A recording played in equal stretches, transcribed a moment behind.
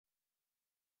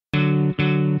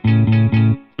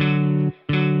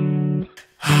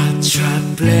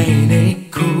playing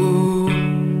it cool.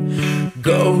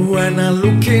 Go when I'm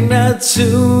looking at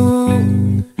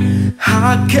you,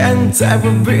 I can't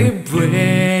ever be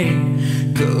brave,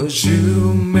 'cause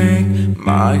you make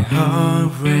my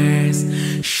heart race.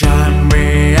 Shine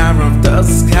me out of the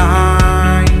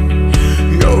sky,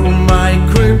 you're my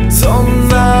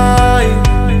kryptonite.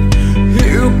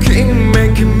 You keep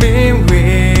making me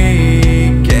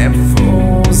weak and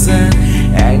frozen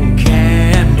and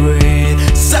can't breathe.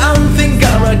 Something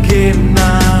gotta give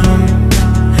now,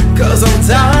 'cause I'm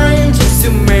dying just to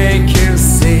make you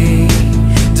see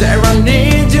that I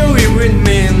need you here with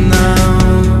me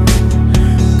now.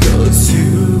 'Cause you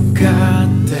got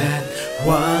that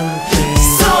one thing.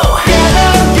 So get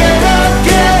out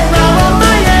of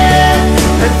my head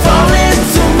and fall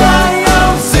into my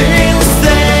arms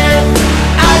instead.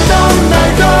 I don't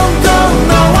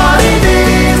know what it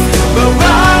is, but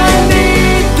I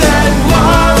need that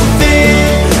one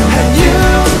thing, and you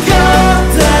got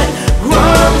that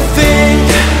one thing.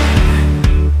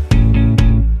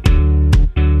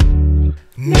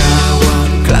 Now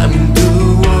I'm climbing the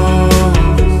wall,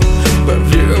 but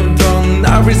you don't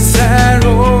know it's at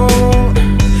all.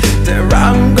 That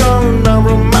I'm gonna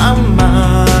run my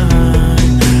mind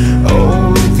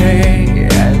all day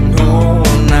and all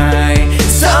night.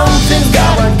 Something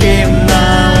gotta give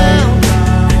now,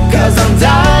 'cause I'm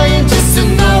dying just to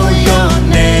know your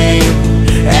name,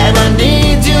 and I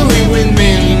need you here with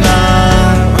me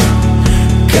now,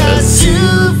 'cause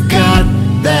you've got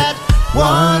that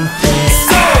one thing.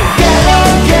 So get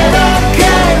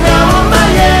out of my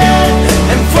head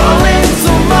and fall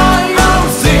into my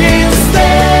arms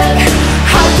instead.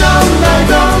 I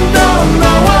don't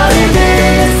know what it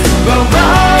is, but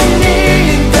I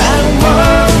need that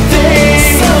one thing.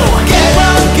 So get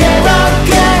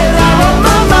out of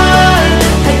my mind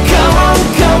and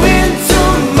come into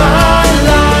my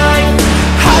life.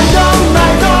 I don't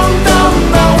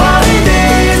know what it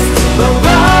is, but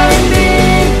I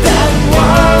need that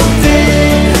one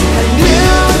thing, and you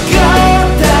got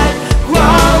that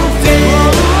one thing.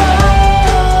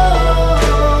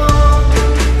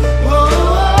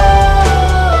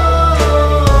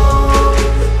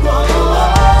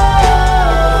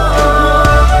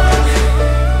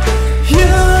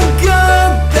 You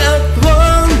got that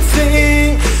one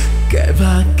thing.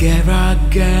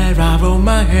 Get out of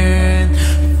my head,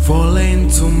 fall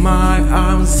into my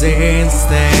arms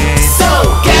instead.